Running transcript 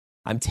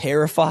I'm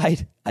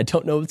terrified. I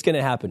don't know what's going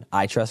to happen.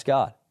 I trust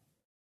God.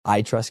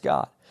 I trust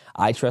God.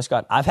 I trust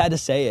God. I've had to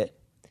say it.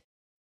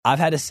 I've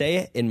had to say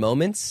it in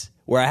moments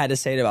where I had to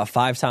say it about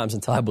 5 times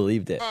until I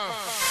believed it.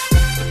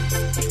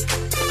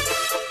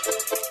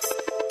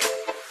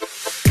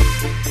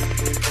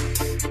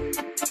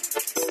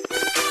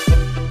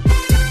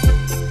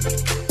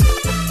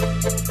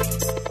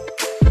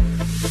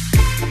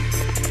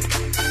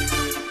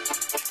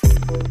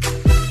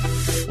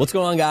 What's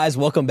going on, guys?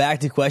 Welcome back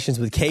to Questions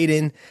with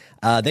Caden.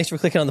 Thanks for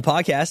clicking on the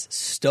podcast.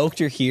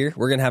 Stoked you're here.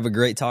 We're going to have a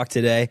great talk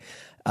today.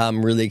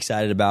 I'm really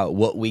excited about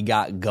what we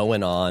got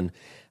going on.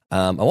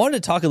 I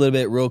wanted to talk a little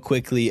bit real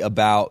quickly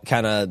about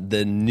kind of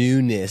the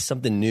newness,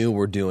 something new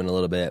we're doing a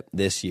little bit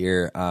this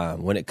year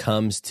when it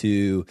comes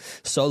to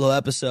solo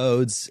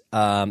episodes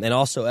and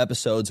also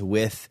episodes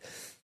with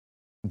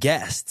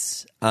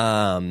guests.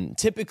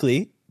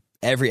 Typically,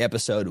 every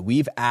episode,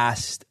 we've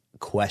asked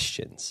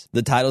questions.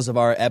 The titles of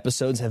our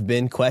episodes have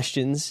been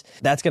questions.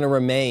 That's going to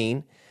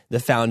remain the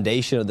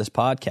foundation of this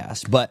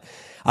podcast. But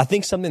I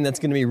think something that's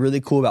going to be really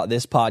cool about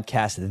this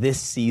podcast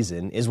this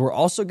season is we're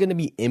also going to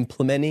be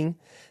implementing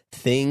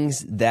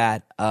things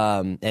that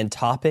and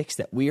topics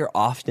that we are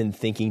often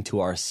thinking to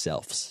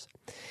ourselves.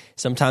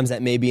 Sometimes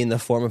that may be in the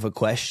form of a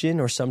question,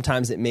 or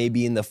sometimes it may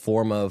be in the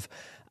form of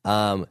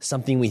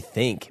something we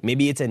think.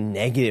 Maybe it's a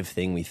negative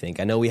thing we think.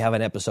 I know we have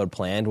an episode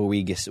planned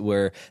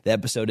where the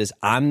episode is,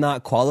 I'm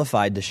not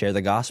qualified to share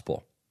the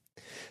gospel.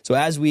 So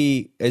as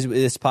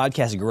this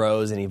podcast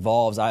grows and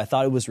evolves, I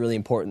thought it was really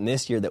important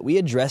this year that we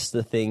address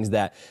the things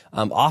that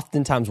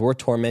oftentimes we're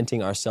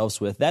tormenting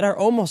ourselves with that are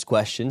almost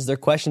questions. They're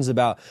questions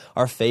about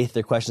our faith.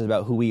 They're questions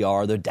about who we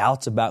are. They're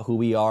doubts about who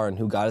we are and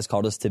who God has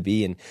called us to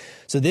be. And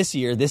so this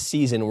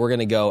season, we're going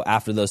to go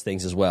after those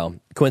things as well.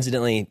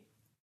 Coincidentally,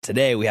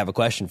 today, we have a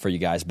question for you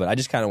guys, but I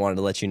just kind of wanted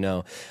to let you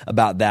know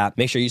about that.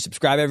 Make sure you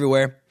subscribe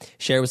everywhere,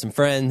 share with some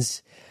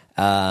friends,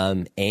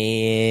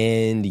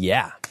 and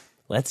yeah,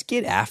 let's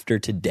get after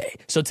today.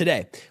 So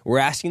today, we're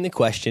asking the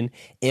question,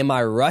 am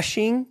I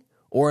rushing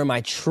or am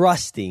I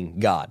trusting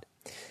God?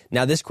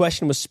 Now, this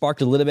question was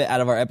sparked a little bit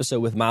out of our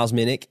episode with Miles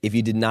Minnick. If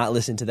you did not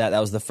listen to that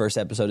was the first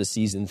episode of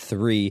season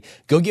 3.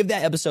 Go give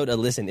that episode a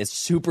listen. It's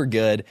super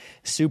good,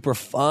 super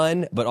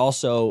fun, but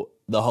also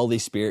the Holy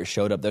Spirit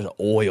showed up. There's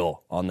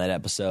oil on that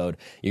episode.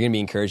 You're going to be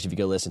encouraged if you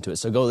go listen to it.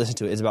 So go listen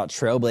to it. It's about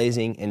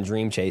trailblazing and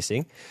dream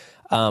chasing.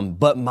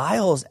 But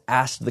Miles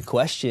asked the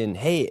question,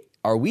 hey,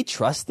 are we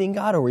trusting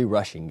God or are we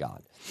rushing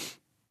God?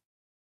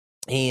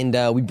 And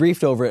we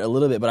briefed over it a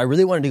little bit, but I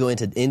really wanted to go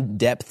into in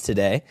depth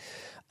today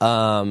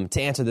to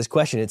answer this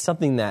question. It's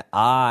something that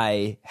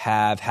I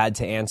have had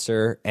to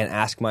answer and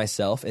ask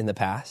myself in the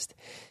past.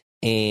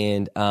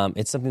 And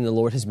it's something the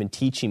Lord has been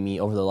teaching me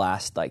over the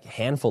last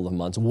handful of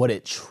months, what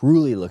it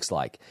truly looks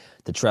like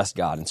to trust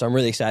God. And so I'm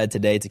really excited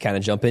today to kind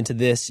of jump into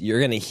this. You're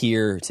going to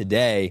hear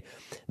today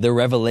the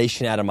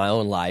revelation out of my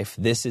own life.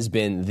 This has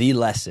been the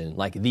lesson,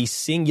 the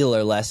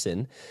singular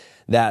lesson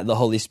that the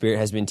Holy Spirit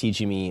has been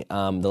teaching me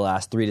the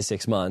last 3 to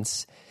 6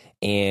 months,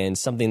 and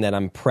something that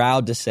I'm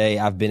proud to say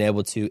I've been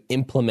able to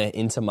implement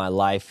into my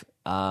life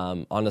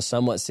on a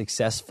somewhat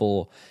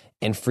successful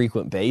and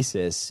frequent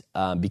basis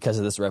because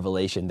of this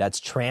revelation that's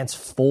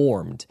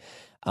transformed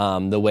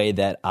the way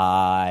that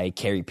I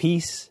carry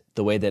peace,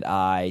 the way that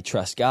I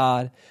trust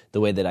God, the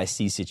way that I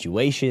see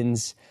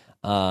situations.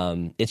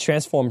 It's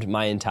transformed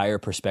my entire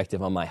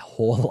perspective on my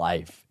whole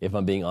life, if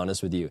I'm being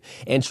honest with you.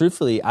 And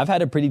truthfully, I've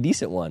had a pretty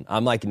decent one.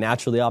 I'm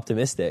naturally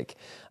optimistic,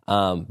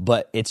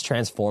 but it's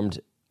transformed,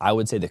 I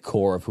would say, the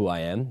core of who I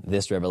am,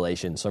 this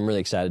revelation. So I'm really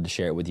excited to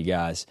share it with you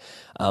guys.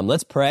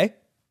 Let's pray.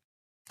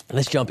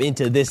 Let's jump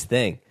into this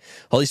thing.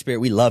 Holy Spirit,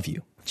 we love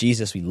you.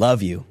 Jesus, we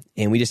love you.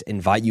 And we just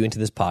invite you into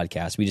this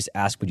podcast. We just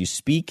ask, would you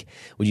speak?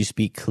 Would you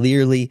speak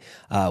clearly?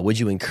 Would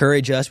you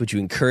encourage us? Would you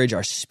encourage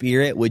our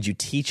spirit? Would you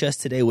teach us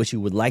today what you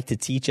would like to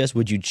teach us?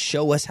 Would you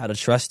show us how to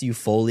trust you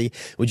fully?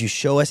 Would you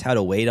show us how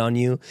to wait on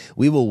you?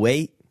 We will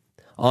wait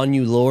on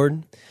you,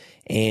 Lord.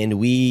 And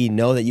we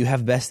know that you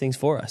have best things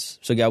for us.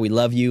 So God, we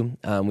love you.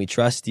 We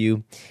trust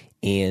you.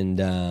 And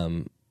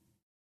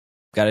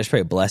God, I just pray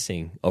a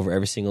blessing over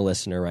every single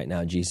listener right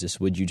now, Jesus.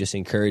 Would you just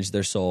encourage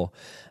their soul,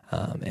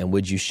 and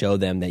would you show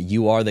them that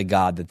you are the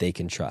God that they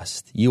can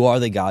trust? You are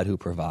the God who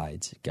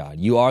provides, God.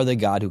 You are the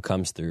God who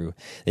comes through,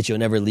 that you'll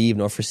never leave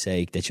nor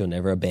forsake, that you'll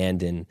never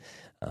abandon,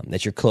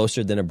 that you're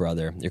closer than a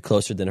brother, you're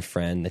closer than a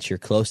friend, that you're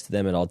close to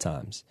them at all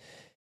times.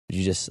 Would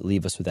you just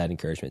leave us with that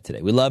encouragement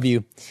today? We love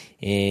you.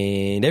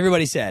 And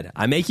everybody said,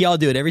 I make y'all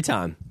do it every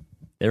time.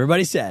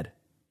 Everybody said,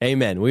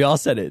 amen. We all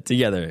said it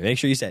together. Make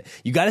sure you say it.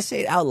 You got to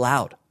say it out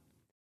loud.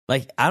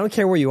 I don't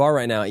care where you are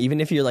right now,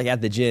 even if you're at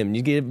the gym,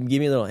 you give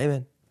me a little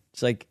amen.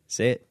 Just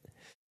say it.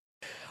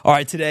 All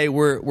right, today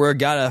we're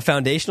got a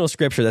foundational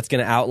scripture that's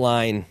going to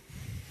outline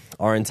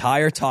our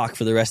entire talk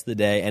for the rest of the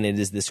day, and it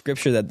is the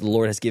scripture that the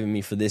Lord has given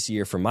me for this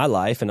year for my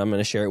life, and I'm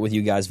going to share it with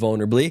you guys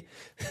vulnerably.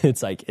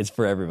 It's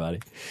for everybody.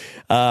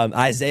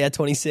 Isaiah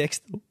 26,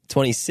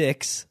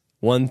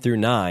 1 through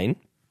 9,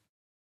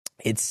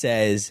 it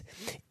says,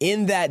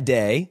 in that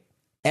day,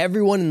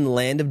 everyone in the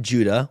land of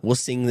Judah will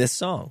sing this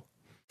song.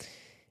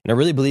 And I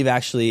really believe,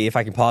 actually, if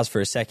I can pause for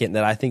a second,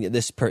 that I think that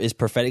this is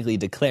prophetically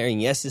declaring,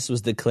 yes, this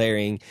was the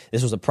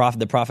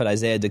prophet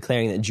Isaiah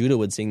declaring that Judah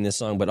would sing this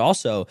song, but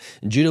also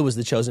Judah was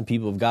the chosen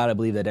people of God. I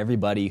believe that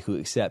everybody who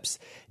accepts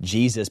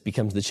Jesus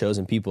becomes the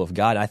chosen people of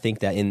God. I think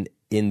that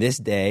in this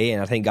day,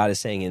 and I think God is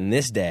saying in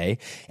this day,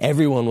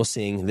 everyone will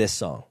sing this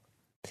song.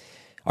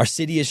 Our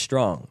city is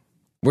strong.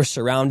 We're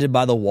surrounded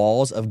by the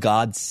walls of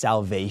God's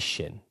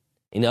salvation.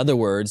 In other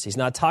words, he's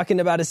not talking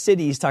about a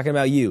city, he's talking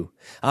about you.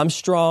 I'm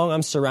strong,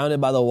 I'm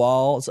surrounded by the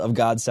walls of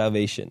God's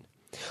salvation.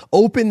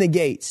 Open the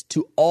gates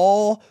to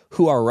all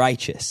who are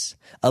righteous.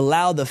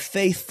 Allow the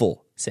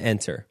faithful to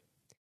enter.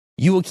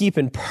 You will keep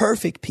in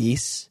perfect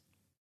peace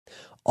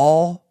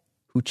all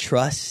who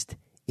trust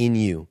in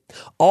you,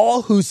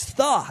 all whose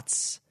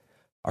thoughts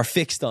are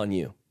fixed on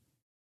you.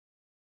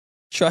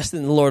 Trust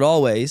in the Lord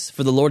always,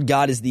 for the Lord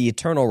God is the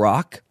eternal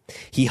rock.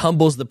 He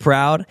humbles the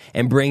proud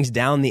and brings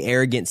down the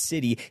arrogant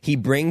city. He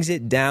brings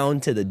it down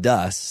to the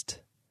dust.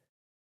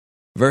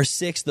 Verse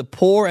 6, the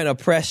poor and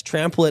oppressed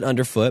trample it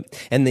underfoot,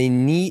 and the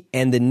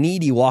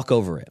needy walk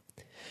over it.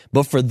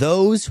 But for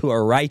those who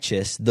are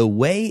righteous, the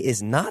way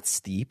is not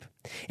steep,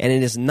 and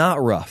it is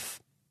not rough.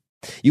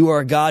 You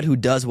are a God who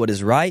does what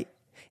is right,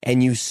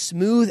 and you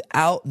smooth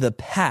out the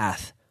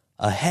path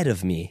ahead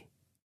of me.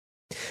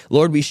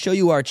 Lord, we show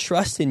you our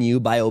trust in you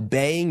by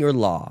obeying your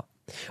law.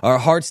 Our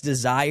heart's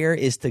desire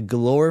is to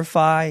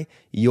glorify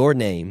your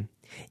name.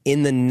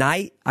 In the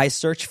night, I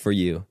search for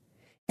you,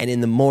 and in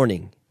the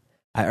morning,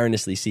 I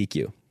earnestly seek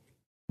you.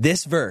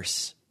 This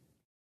verse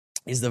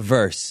is the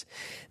verse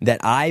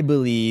that I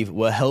believe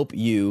will help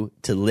you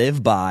to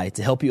live by,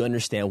 to help you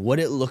understand what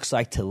it looks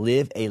like to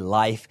live a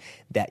life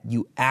that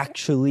you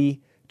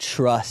actually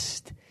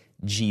trust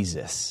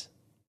Jesus.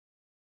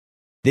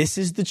 This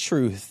is the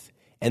truth.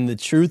 And the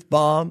truth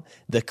bomb,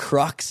 the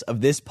crux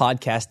of this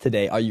podcast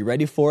today. Are you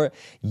ready for it?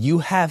 You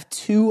have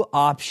two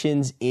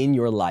options in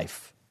your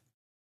life.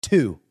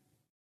 Two.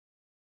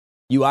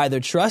 You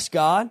either trust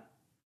God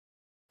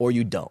or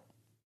you don't.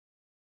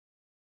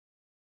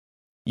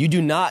 You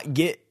do not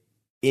get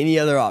any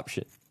other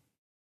option.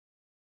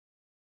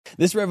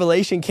 This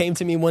revelation came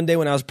to me one day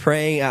when I was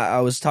praying.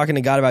 I was talking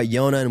to God about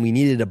Yonah, and we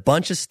needed a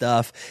bunch of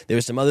stuff. There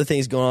were some other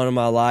things going on in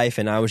my life,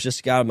 and I was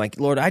just, God, I'm like,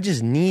 Lord, I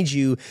just need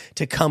you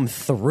to come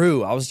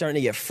through. I was starting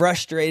to get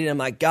frustrated. I'm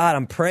like, God,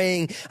 I'm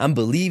praying, I'm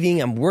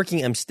believing, I'm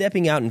working, I'm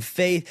stepping out in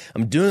faith.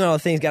 I'm doing all the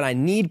things. God, I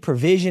need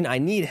provision. I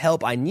need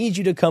help. I need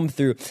you to come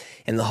through.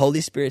 And the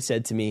Holy Spirit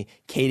said to me,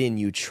 Caden,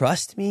 you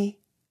trust me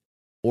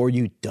or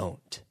you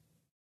don't.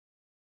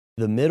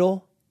 The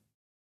middle,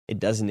 it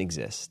doesn't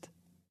exist.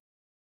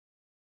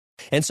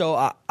 And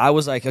so I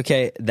was like,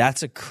 okay,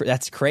 that's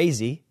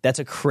crazy. That's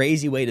a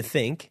crazy way to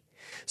think.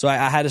 So I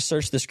had to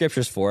search the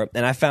scriptures for it,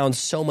 and I found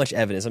so much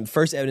evidence. The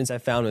first evidence I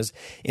found was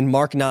in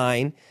Mark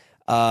 9.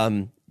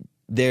 A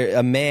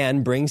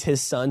man brings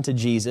his son to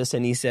Jesus,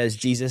 and he says,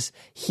 Jesus,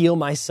 heal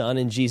my son.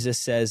 And Jesus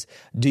says,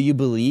 do you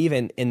believe?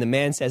 And the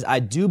man says, I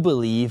do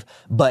believe,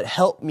 but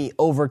help me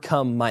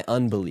overcome my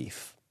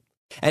unbelief.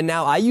 And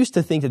now I used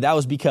to think that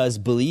was because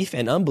belief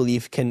and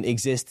unbelief can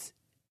exist.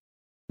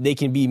 They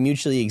can be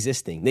mutually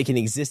existing. They can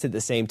exist at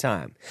the same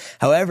time.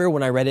 However,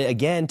 when I read it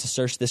again to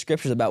search the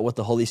scriptures about what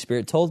the Holy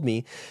Spirit told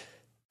me,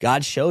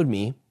 God showed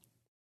me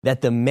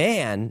that the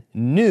man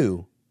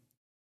knew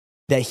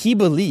that he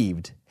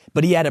believed,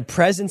 but he had a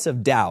presence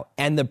of doubt.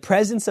 And the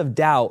presence of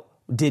doubt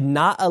did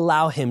not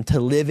allow him to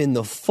live in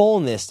the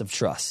fullness of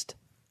trust.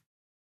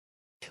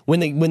 When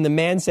the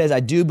man says,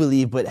 I do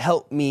believe, but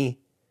help me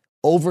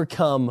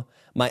overcome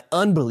my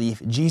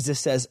unbelief,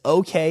 Jesus says,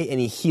 okay, and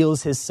he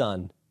heals his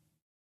son.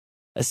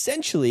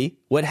 Essentially,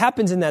 what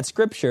happens in that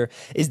scripture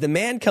is the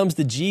man comes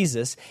to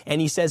Jesus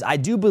and he says, I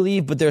do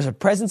believe, but there's a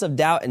presence of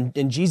doubt.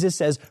 And Jesus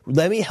says,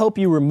 let me help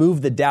you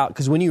remove the doubt.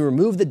 Because when you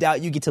remove the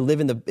doubt, you get to live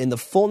in the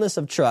fullness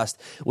of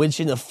trust, which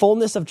in the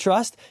fullness of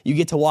trust, you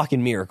get to walk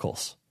in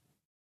miracles.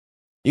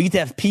 You get to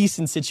have peace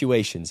in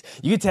situations.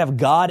 You get to have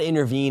God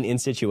intervene in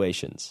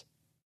situations.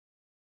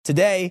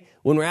 Today,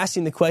 when we're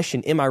asking the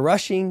question, am I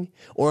rushing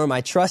or am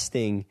I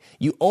trusting?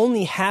 You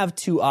only have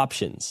two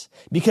options,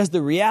 because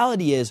the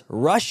reality is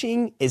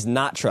rushing is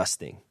not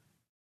trusting.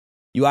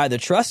 You either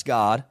trust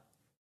God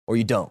or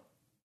you don't.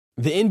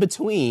 The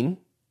in-between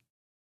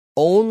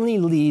only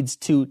leads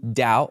to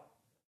doubt.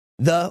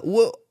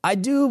 I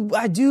do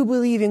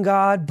believe in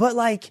God, but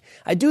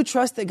I do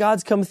trust that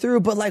God's come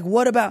through, but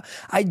what about,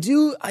 I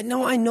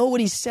know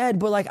what he said,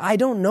 but I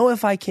don't know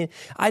if I can.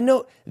 I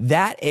know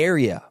that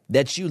area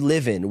that you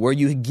live in where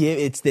you give,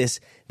 it's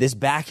this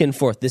back and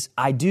forth, this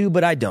I do,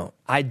 but I don't.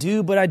 I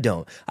do, but I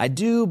don't. I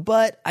do,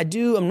 but I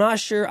do. I'm not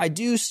sure. I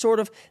do sort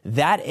of.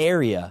 That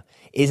area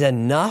is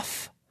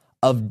enough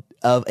of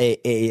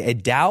a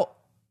doubt,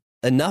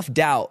 enough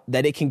doubt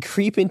that it can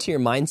creep into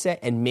your mindset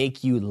and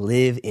make you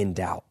live in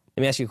doubt.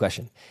 Let me ask you a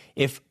question.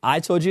 If I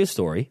told you a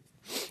story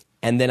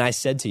and then I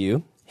said to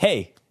you,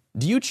 hey,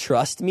 do you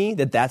trust me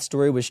that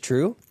story was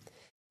true?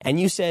 And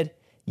you said,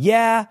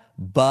 yeah,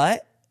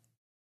 but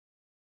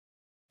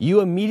you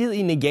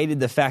immediately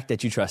negated the fact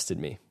that you trusted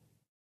me.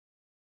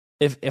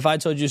 If I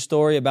told you a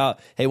story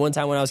about, hey, one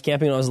time when I was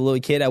camping when I was a little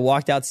kid, I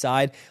walked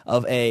outside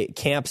of a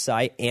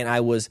campsite and I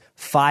was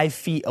 5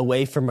 feet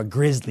away from a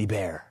grizzly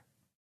bear.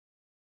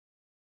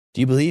 Do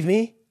you believe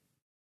me?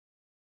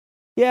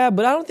 Yeah,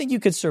 but I don't think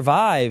you could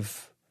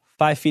survive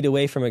 5 feet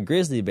away from a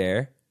grizzly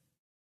bear.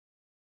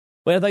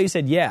 Wait, I thought you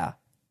said yeah.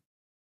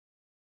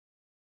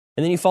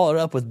 And then you followed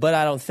up with, but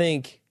I don't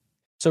think.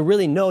 So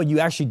really, no, you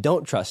actually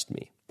don't trust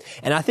me.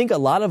 And I think a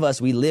lot of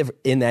us, we live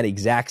in that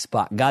exact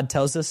spot. God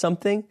tells us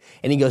something,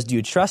 and he goes, do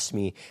you trust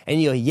me?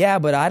 And you go, yeah,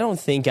 but I don't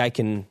think I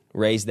can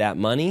raise that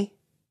money.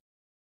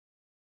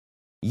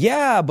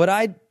 Yeah, but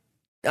I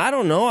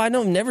don't know. I've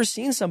never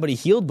seen somebody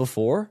healed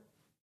before.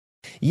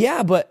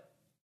 Yeah, but,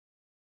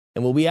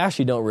 and what we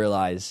actually don't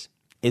realize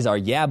is our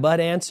yeah, but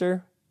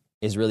answer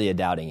is really a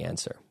doubting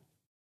answer.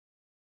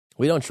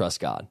 We don't trust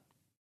God.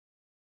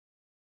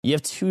 You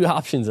have two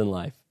options in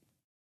life.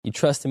 You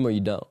trust him or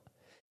you don't.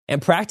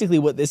 And practically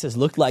what this has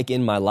looked like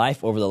in my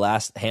life over the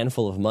last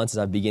handful of months as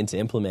I begin to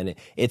implement it,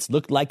 it's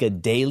looked like a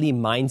daily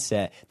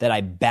mindset that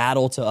I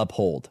battle to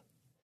uphold.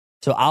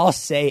 So I'll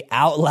say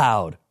out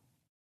loud,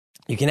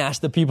 you can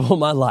ask the people in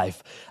my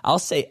life, I'll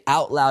say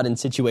out loud in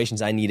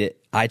situations I need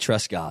it, I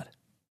trust God.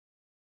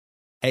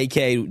 Hey,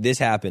 Kay, this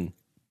happened.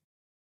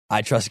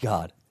 I trust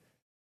God.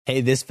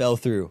 Hey, this fell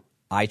through.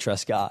 I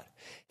trust God.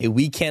 Hey,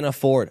 we can't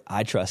afford.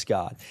 I trust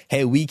God.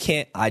 Hey, we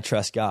can't. I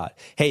trust God.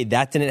 Hey,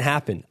 that didn't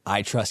happen.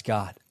 I trust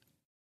God.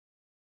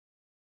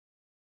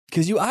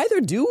 Because you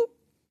either do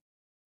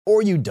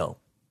or you don't.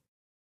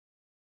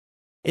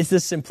 It's the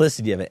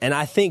simplicity of it. And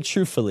I think,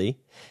 truthfully,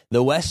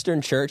 the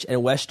Western church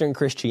and Western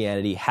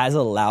Christianity has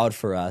allowed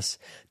for us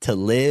to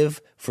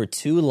live for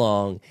too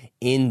long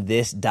in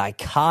this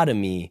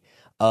dichotomy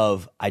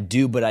of I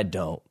do, but I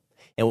don't.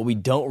 And what we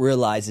don't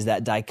realize is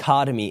that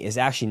dichotomy is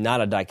actually not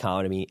a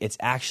dichotomy. It's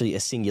actually a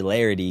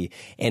singularity.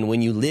 And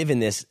when you live in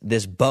this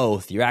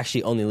both, you're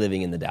actually only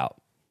living in the doubt.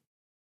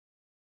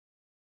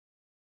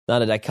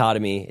 Not a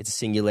dichotomy, it's a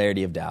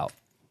singularity of doubt.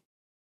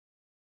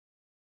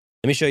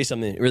 Let me show you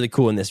something really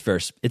cool in this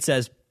verse. It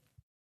says,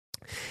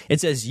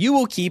 you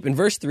will keep, in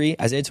verse 3,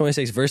 Isaiah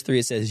 26, verse 3,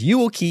 it says, you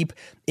will keep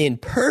in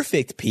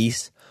perfect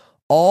peace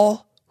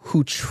all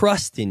who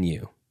trust in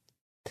you.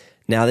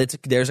 Now,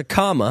 there's a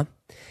comma,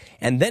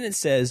 and then it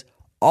says,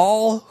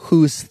 all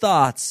whose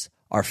thoughts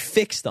are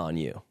fixed on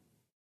you.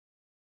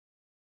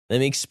 Let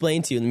me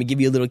explain to you, let me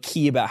give you a little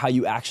key about how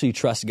you actually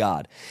trust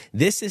God.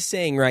 This is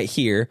saying right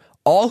here,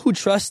 all who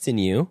trust in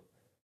you,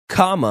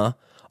 comma,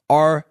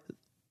 are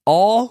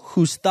all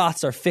whose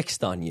thoughts are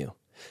fixed on you.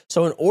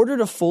 So in order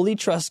to fully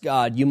trust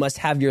God, you must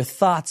have your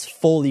thoughts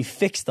fully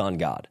fixed on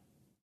God.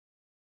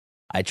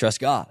 I trust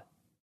God.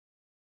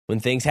 When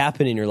things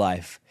happen in your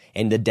life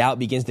and the doubt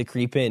begins to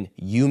creep in,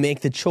 you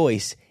make the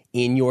choice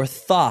in your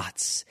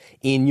thoughts,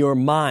 in your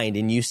mind,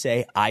 and you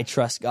say, I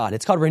trust God.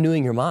 It's called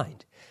renewing your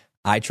mind.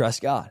 I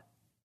trust God.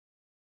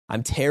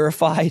 I'm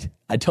terrified.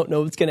 I don't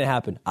know what's going to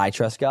happen. I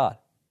trust God.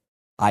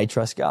 I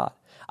trust God.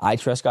 I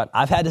trust God.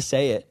 I've had to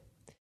say it.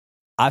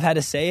 I've had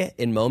to say it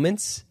in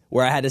moments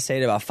where I had to say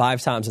it about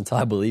 5 times until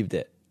I believed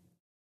it.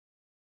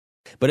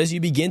 But as you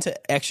begin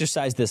to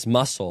exercise this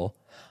muscle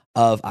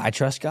of I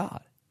trust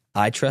God,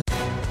 I trust.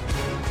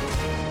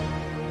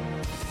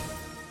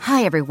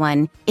 Hi,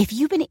 everyone. If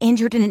you've been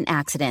injured in an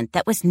accident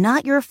that was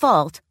not your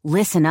fault,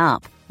 listen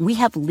up. We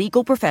have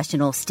legal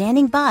professionals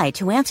standing by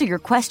to answer your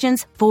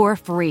questions for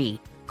free.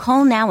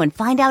 Call now and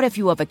find out if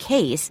you have a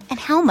case and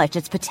how much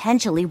it's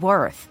potentially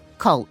worth.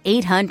 Call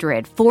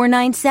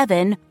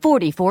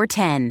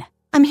 800-497-4410.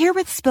 I'm here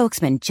with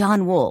spokesman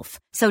John Wolf.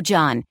 So,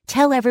 John,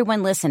 tell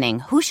everyone listening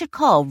who should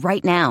call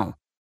right now.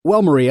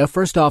 Well, Maria,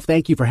 first off,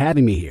 thank you for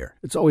having me here.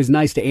 It's always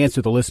nice to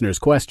answer the listeners'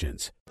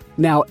 questions.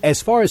 Now,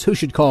 as far as who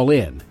should call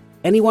in,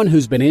 anyone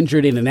who's been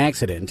injured in an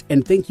accident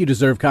and think you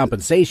deserve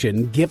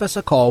compensation, give us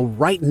a call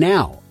right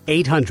now.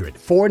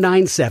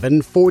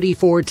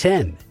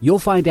 800-497-4410. You'll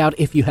find out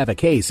if you have a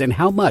case and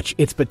how much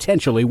it's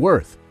potentially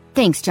worth.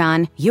 Thanks,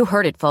 John. You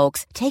heard it,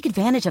 folks. Take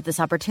advantage of this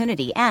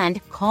opportunity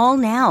and call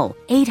now.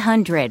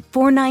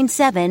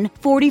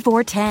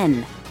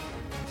 800-497-4410.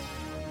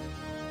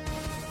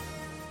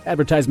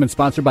 Advertisement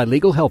sponsored by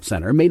Legal Help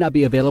Center. May not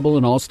be available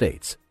in all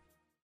states.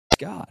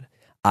 God.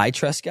 I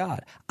trust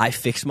God. I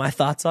fix my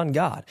thoughts on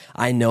God.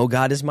 I know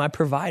God is my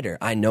provider.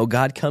 I know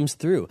God comes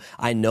through.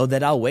 I know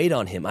that I'll wait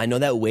on him. I know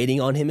that waiting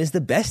on him is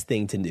the best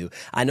thing to do.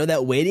 I know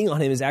that waiting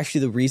on him is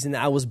actually the reason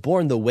that I was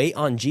born. The wait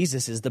on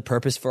Jesus is the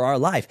purpose for our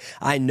life.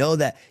 I know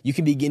that you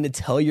can begin to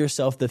tell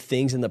yourself the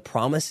things and the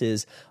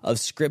promises of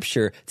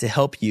Scripture to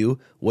help you.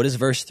 What does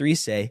verse 3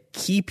 say?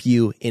 Keep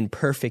you in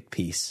perfect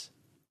peace.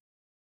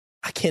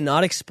 I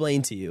cannot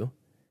explain to you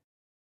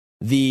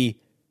the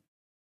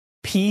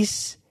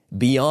peace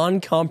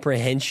beyond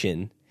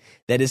comprehension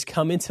that has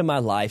come into my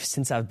life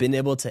since I've been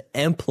able to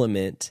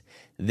implement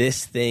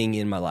this thing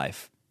in my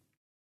life.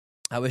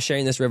 I was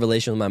sharing this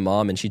revelation with my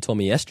mom, and she told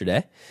me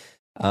yesterday.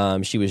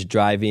 She was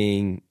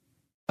driving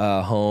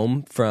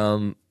home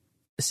from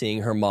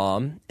seeing her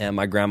mom, and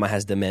my grandma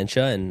has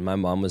dementia, and my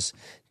mom was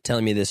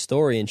telling me this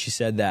story, and she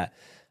said that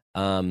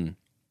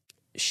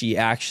she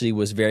actually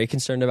was very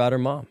concerned about her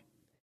mom,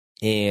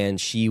 and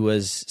she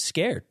was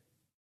scared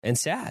and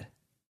sad.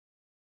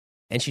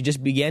 And she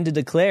just began to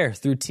declare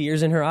through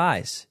tears in her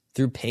eyes,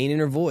 through pain in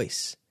her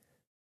voice,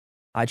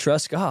 I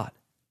trust God.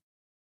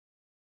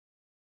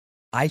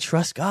 I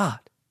trust God.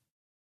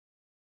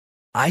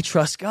 I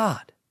trust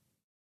God.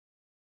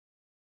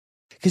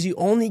 Because you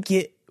only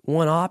get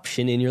one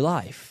option in your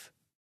life.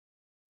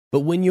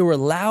 But when you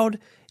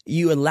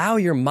allow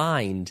your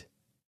mind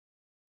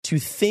to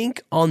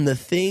think on the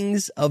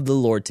things of the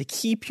Lord, to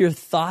keep your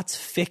thoughts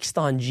fixed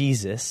on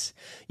Jesus,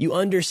 you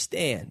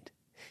understand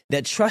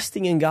that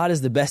trusting in God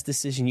is the best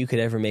decision you could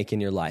ever make in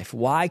your life.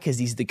 Why? Because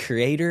he's the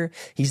creator,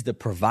 he's the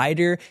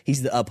provider,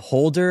 he's the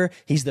upholder,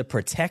 he's the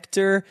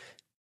protector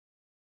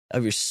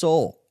of your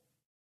soul.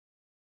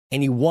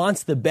 And he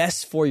wants the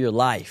best for your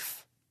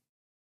life.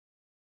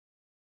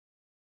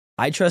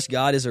 I trust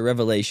God is a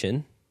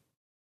revelation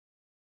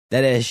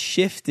that has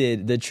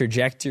shifted the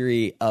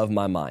trajectory of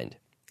my mind.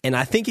 And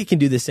I think it can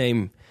do the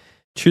same,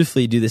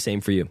 truthfully do the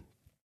same for you.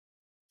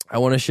 I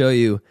want to show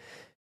you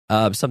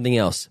something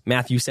else.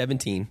 Matthew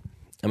 17.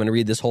 I'm going to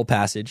read this whole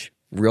passage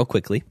real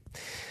quickly.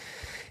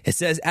 It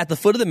says, at the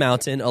foot of the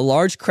mountain, a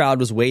large crowd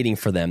was waiting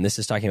for them. This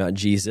is talking about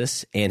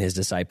Jesus and his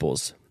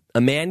disciples.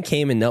 A man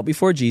came and knelt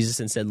before Jesus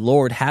and said,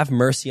 Lord, have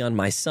mercy on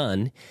my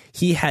son.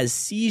 He has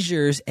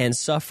seizures and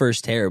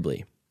suffers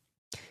terribly.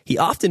 He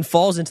often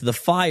falls into the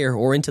fire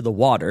or into the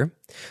water.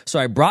 So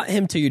I brought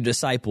him to your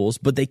disciples,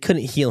 but they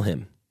couldn't heal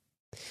him.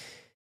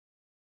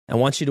 I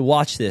want you to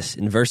watch this.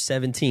 In verse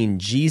 17,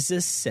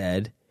 Jesus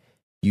said,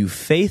 you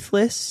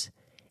faithless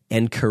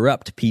and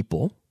corrupt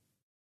people,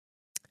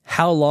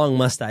 how long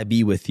must I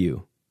be with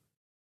you?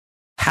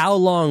 How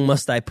long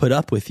must I put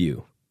up with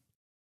you?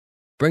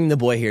 Bring the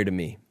boy here to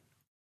me.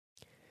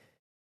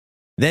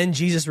 Then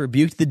Jesus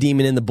rebuked the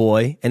demon in the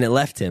boy, and it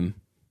left him.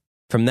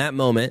 From that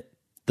moment,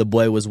 the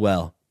boy was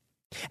well.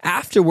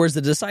 Afterwards,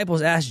 the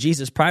disciples asked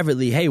Jesus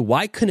privately, hey,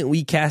 why couldn't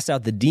we cast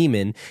out the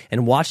demon?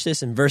 And watch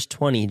this in verse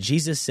 20.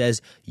 Jesus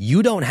says,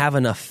 you don't have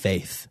enough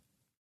faith.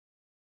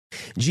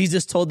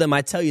 Jesus told them,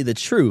 I tell you the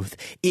truth.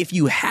 If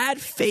you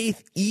had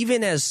faith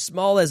even as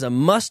small as a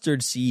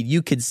mustard seed,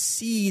 you could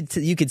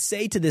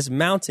say to this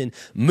mountain,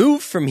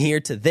 move from here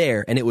to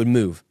there, and it would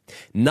move.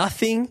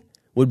 Nothing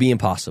would be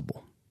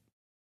impossible.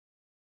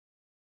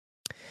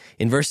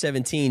 In verse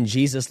 17,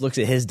 Jesus looks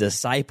at his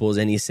disciples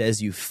and he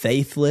says, you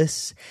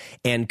faithless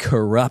and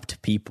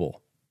corrupt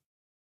people.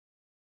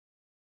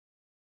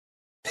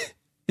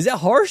 Is that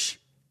harsh?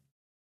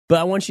 But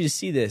I want you to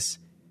see this.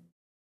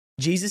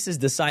 Jesus'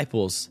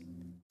 disciples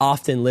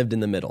often lived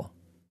in the middle.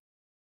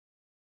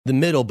 The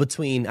middle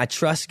between I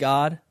trust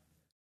God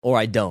or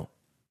I don't.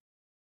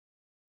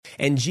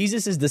 And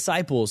Jesus'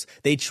 disciples,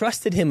 they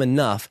trusted him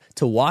enough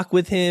to walk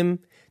with him,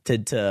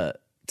 to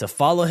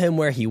follow him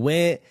where he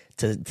went,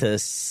 to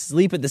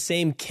sleep at the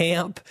same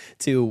camp,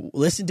 to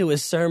listen to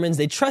his sermons.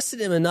 They trusted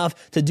him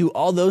enough to do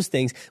all those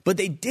things, but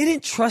they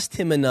didn't trust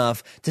him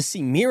enough to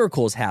see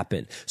miracles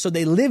happen. So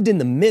they lived in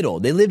the middle.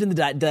 They lived in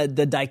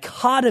the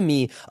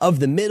dichotomy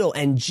of the middle,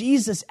 and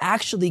Jesus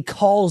actually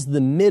calls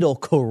the middle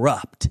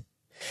corrupt.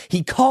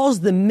 He calls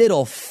the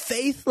middle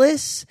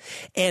faithless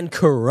and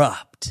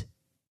corrupt.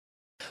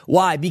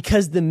 Why?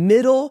 Because the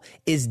middle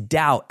is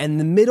doubt, and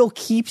the middle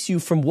keeps you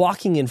from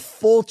walking in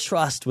full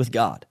trust with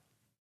God.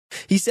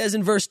 He says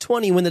in verse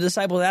 20, when the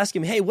disciples ask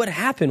him, hey, what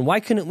happened?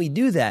 Why couldn't we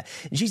do that?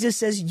 Jesus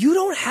says, you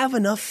don't have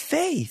enough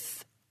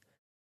faith.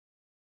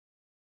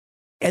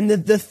 And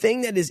the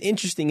thing that is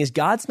interesting is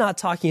God's not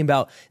talking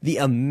about the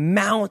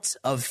amount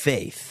of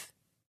faith.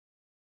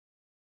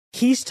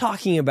 He's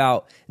talking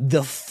about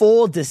the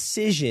full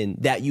decision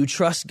that you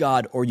trust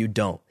God or you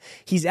don't.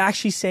 He's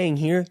actually saying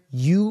here,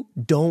 you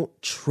don't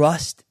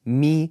trust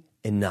me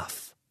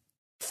enough,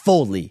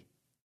 fully.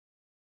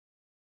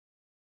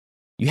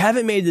 You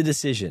haven't made the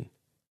decision.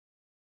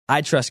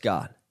 I trust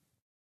God.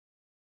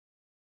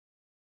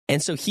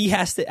 And so he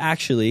has to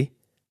actually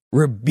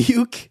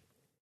rebuke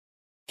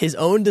his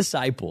own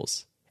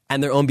disciples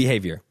and their own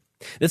behavior.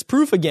 That's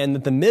proof again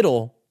that the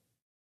middle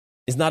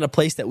is not a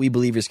place that we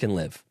believers can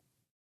live.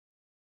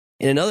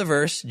 In another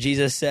verse,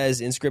 Jesus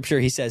says in scripture,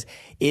 he says,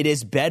 it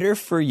is better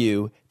for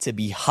you to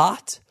be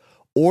hot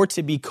or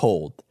to be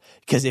cold,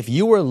 because if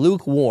you were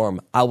lukewarm,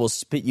 I will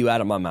spit you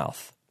out of my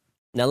mouth.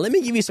 Now, let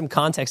me give you some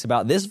context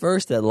about this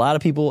verse that a lot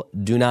of people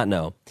do not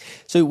know.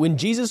 So when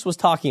Jesus was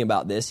talking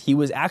about this, he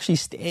was actually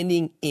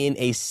standing in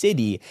a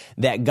city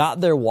that got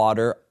their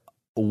water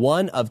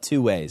one of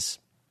two ways.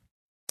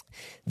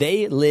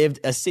 They were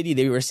a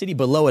city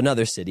below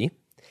another city,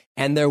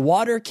 and their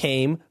water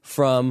came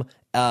from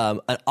an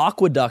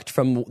aqueduct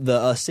from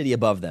the city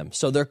above them.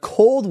 So their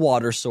cold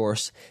water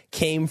source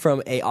came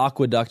from an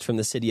aqueduct from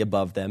the city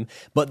above them,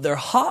 but their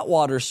hot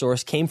water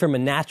source came from a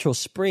natural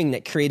spring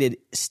that created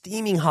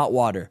steaming hot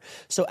water.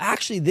 So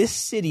actually this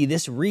city,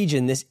 this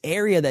region, this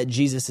area that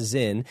Jesus is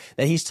in,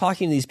 that he's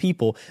talking to these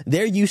people,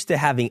 they're used to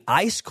having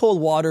ice cold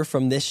water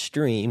from this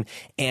stream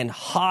and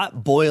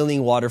hot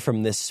boiling water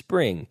from this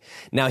spring.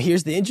 Now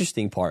here's the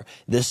interesting part.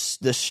 The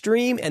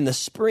stream and the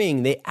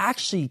spring, they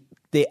actually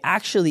they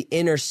actually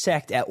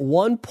intersect at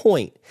one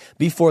point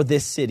before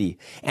this city.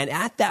 And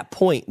at that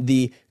point,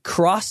 the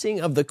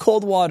crossing of the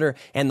cold water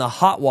and the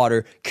hot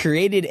water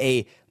created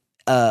a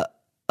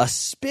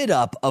spit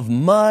up of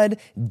mud,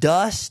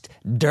 dust,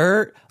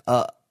 dirt,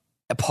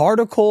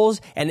 particles,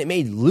 and it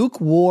made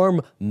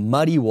lukewarm,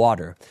 muddy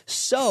water.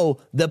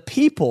 So the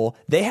people,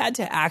 they had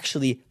to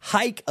actually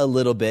hike a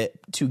little bit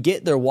to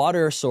get their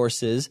water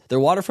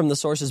from the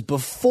sources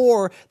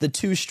before the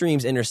two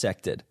streams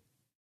intersected.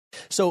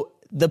 So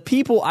the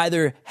people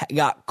either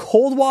got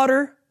cold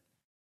water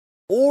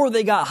or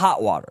they got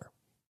hot water.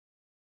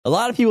 A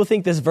lot of people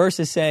think this verse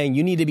is saying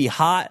you need to be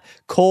hot,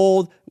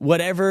 cold,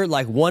 whatever,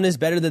 like one is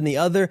better than the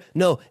other.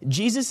 No,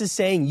 Jesus is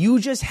saying you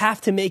just have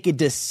to make a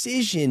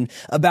decision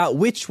about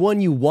which one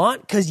you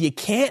want because you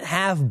can't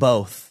have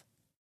both.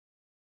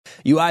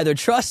 You either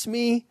trust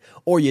me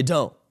or you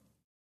don't.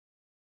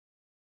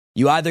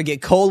 You either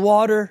get cold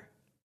water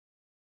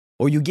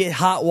or you get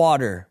hot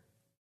water.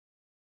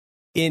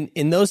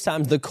 In those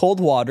times, the cold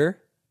water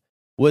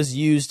was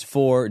used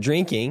for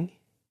drinking,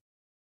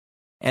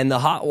 and the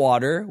hot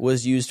water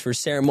was used for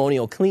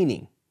ceremonial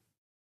cleaning.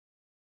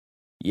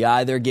 You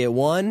either get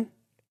one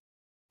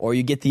or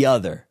you get the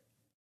other.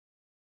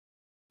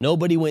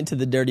 Nobody went to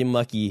the dirty,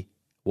 mucky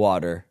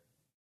water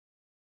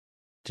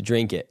to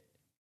drink it.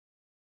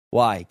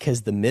 Why?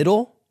 Because the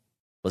middle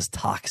was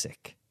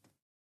toxic.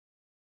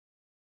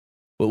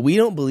 What we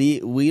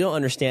don't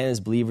understand as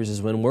believers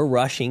is when we're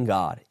rushing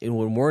God and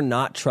when we're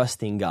not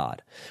trusting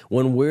God,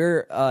 when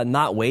we're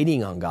not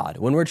waiting on God,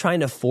 when we're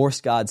trying to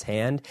force God's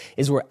hand,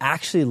 is we're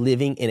actually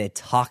living in a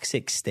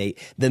toxic state.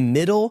 The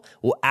middle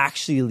will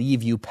actually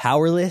leave you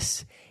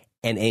powerless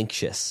and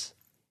anxious.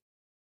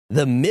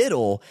 The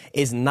middle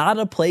is not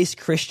a place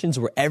Christians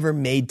were ever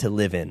made to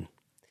live in.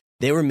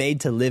 They were made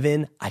to live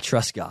in, I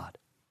trust God.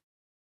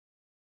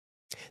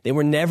 We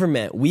were never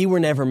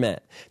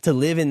meant to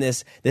live in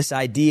this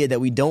idea that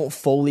we don't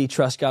fully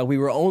trust God. We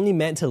were only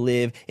meant to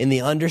live in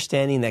the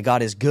understanding that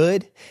God is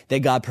good, that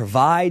God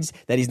provides,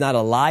 that he's not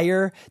a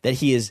liar, that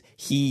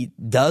he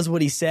does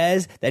what he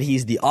says, that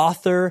he's the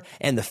author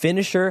and the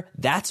finisher.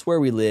 That's where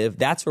we live.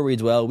 That's where we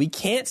dwell. We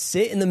can't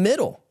sit in the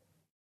middle.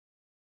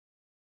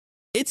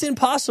 It's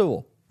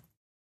impossible.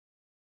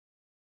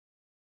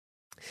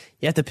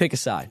 You have to pick a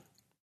side.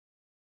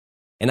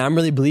 And I'm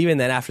really believing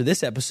that after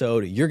this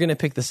episode, you're going to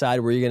pick the side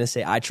where you're going to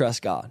say, I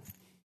trust God.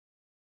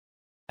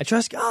 I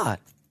trust God.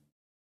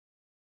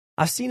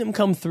 I've seen him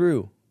come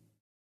through.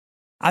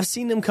 I've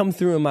seen him come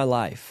through in my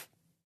life.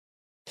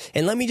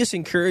 And let me just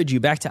encourage you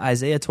back to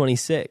Isaiah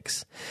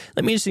 26.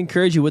 Let me just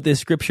encourage you what this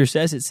scripture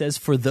says. It says,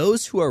 for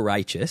those who are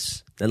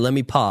righteous, and let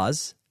me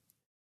pause.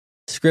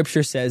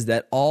 Scripture says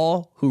that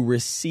all who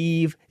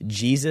receive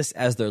Jesus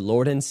as their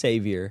Lord and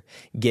Savior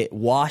get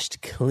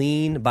washed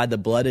clean by the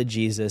blood of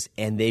Jesus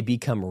and they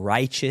become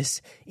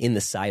righteous in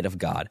the sight of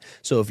God.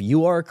 So if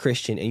you are a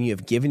Christian and you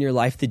have given your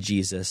life to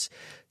Jesus,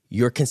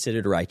 you're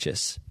considered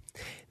righteous.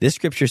 This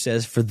scripture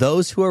says, for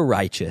those who are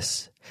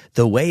righteous,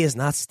 the way is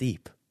not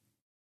steep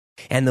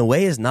and the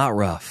way is not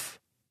rough.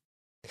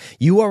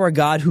 You are a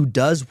God who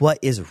does what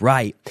is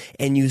right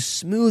and you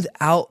smooth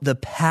out the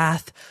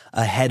path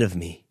ahead of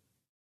me.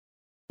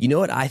 You know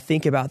what I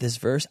think about this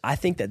verse? I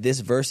think that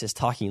this verse is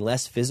talking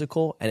less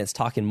physical and it's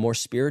talking more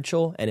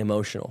spiritual and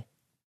emotional.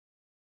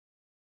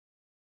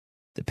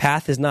 The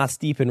path is not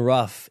steep and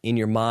rough in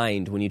your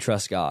mind when you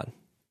trust God.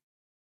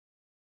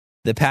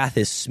 The path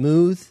is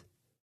smooth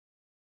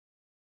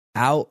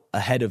out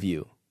ahead of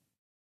you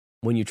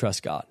when you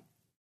trust God.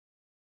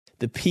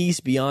 The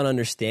peace beyond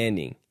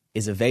understanding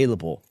is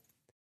available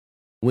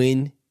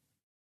when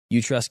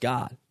you trust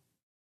God.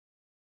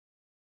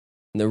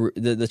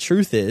 The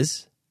truth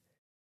is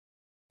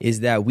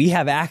that we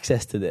have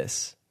access to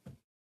this.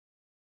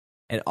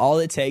 And all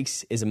it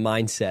takes is a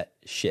mindset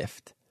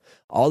shift.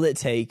 All it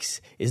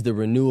takes is the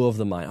renewal of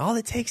the mind. All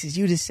it takes is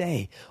you to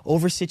say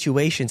over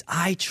situations,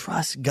 I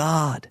trust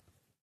God.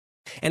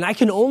 And I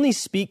can only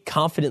speak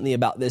confidently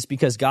about this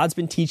because God's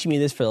been teaching me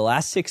this for the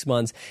last 6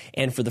 months.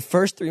 And for the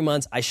first 3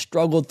 months, I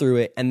struggled through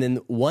it. And then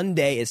one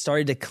day it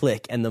started to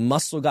click and the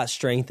muscle got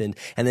strengthened.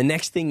 And the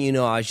next thing you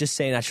know, I was just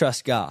saying, I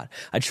trust God.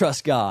 I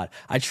trust God.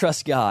 I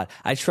trust God.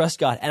 I trust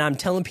God. And I'm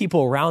telling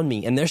people around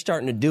me and they're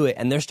starting to do it.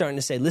 And they're starting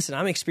to say, listen,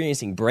 I'm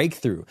experiencing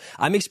breakthrough.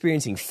 I'm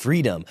experiencing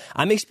freedom.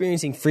 I'm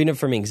experiencing freedom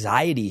from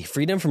anxiety,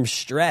 freedom from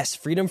stress,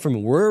 freedom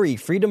from worry,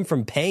 freedom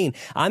from pain.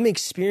 I'm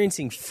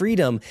experiencing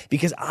freedom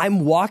because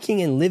I'm walking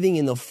and living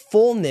in the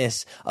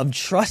fullness of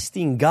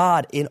trusting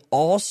God in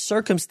all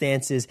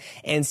circumstances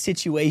and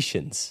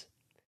situations.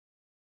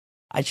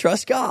 I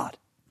trust God.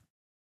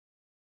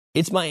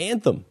 It's my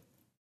anthem.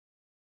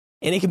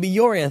 And it can be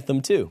your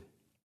anthem too.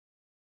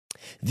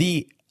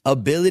 The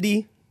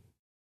ability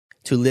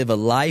to live a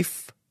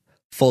life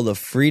full of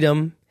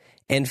freedom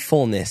and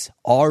fullness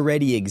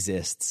already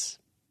exists.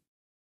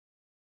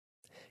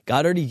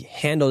 God already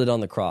handled it on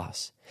the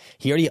cross.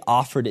 He already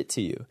offered it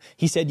to you.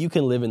 He said you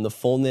can live in the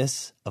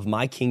fullness of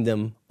my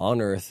kingdom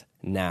on earth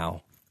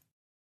now.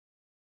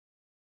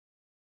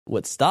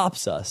 What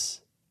stops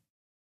us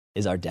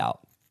is our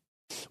doubt.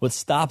 What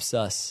stops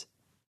us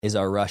is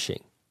our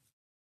rushing.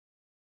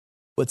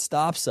 What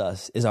stops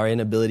us is our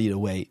inability to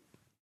wait.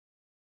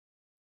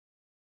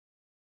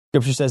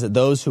 Scripture says that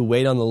those who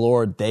wait on the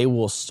Lord, they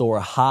will soar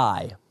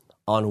high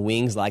on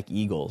wings like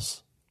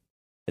eagles,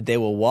 that they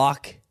will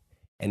walk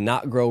and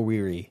not grow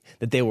weary,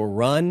 that they will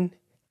run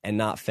and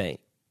not faint.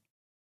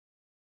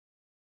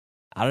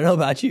 I don't know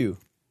about you.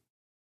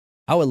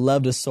 I would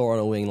love to soar on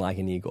a wing like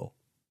an eagle.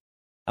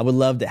 I would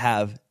love to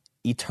have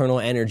eternal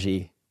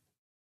energy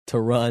to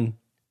run,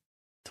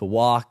 to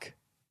walk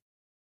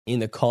in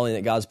the calling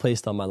that God's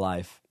placed on my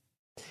life.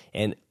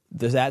 And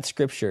that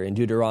scripture in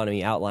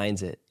Deuteronomy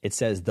outlines it. It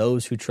says,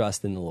 those who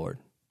trust in the Lord.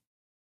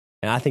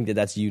 And I think that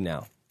that's you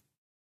now.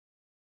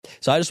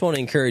 So I just want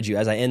to encourage you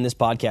as I end this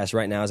podcast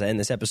right now, as I end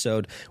this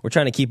episode. We're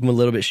trying to keep them a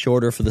little bit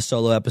shorter for the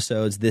solo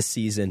episodes this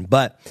season.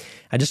 But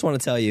I just want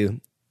to tell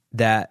you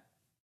that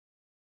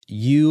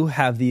you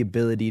have the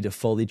ability to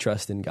fully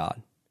trust in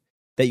God.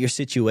 That your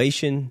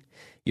situation,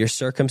 your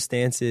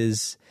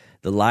circumstances,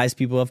 the lies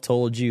people have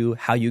told you,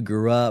 how you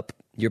grew up,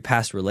 your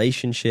past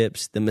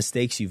relationships, the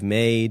mistakes you've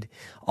made,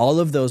 all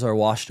of those are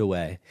washed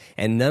away.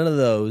 And none of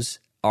those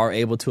are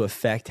able to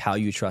affect how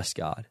you trust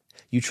God.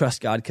 You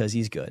trust God because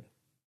he's good,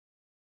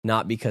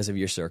 not because of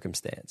your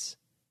circumstance.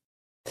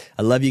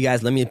 I love you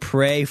guys. Let me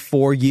pray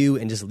for you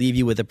and just leave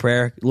you with a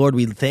prayer. Lord,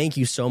 we thank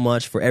you so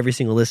much for every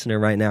single listener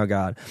right now,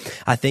 God.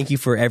 I thank you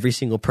for every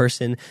single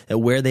person, that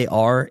where they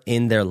are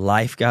in their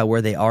life, God,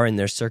 where they are in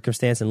their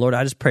circumstance. And Lord,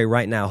 I just pray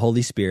right now,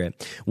 Holy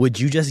Spirit, would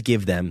you just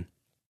give them,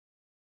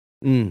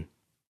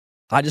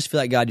 I just feel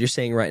like, God, you're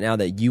saying right now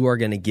that you are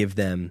going to give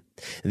them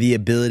the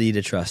ability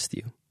to trust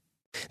you,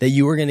 that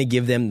you are going to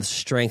give them the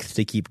strength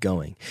to keep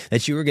going,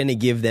 that you are going to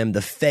give them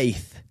the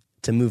faith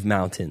to move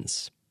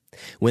mountains.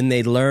 When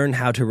they learn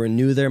how to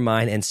renew their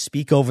mind and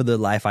speak over their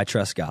life, I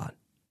trust God.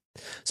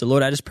 So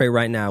Lord, I just pray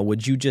right now,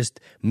 would you just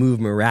move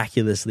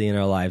miraculously in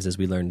our lives as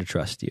we learn to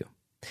trust you?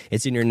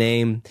 It's in your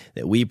name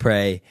that we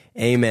pray.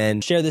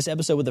 Amen. Share this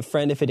episode with a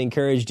friend if it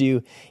encouraged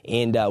you,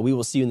 and we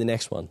will see you in the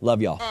next one.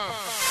 Love y'all.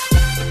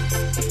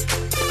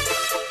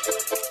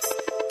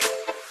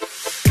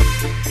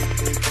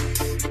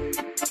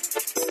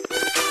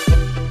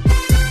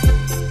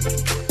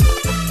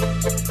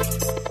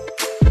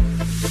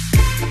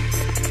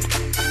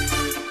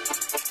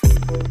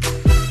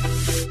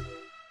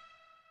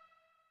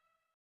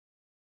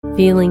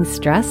 Feeling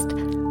stressed?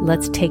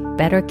 Let's take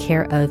better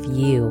care of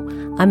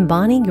you. I'm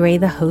Bonnie Gray,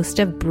 the host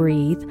of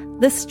Breathe,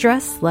 the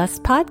Stress Less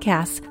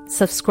podcast.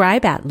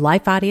 Subscribe at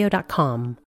lifeaudio.com.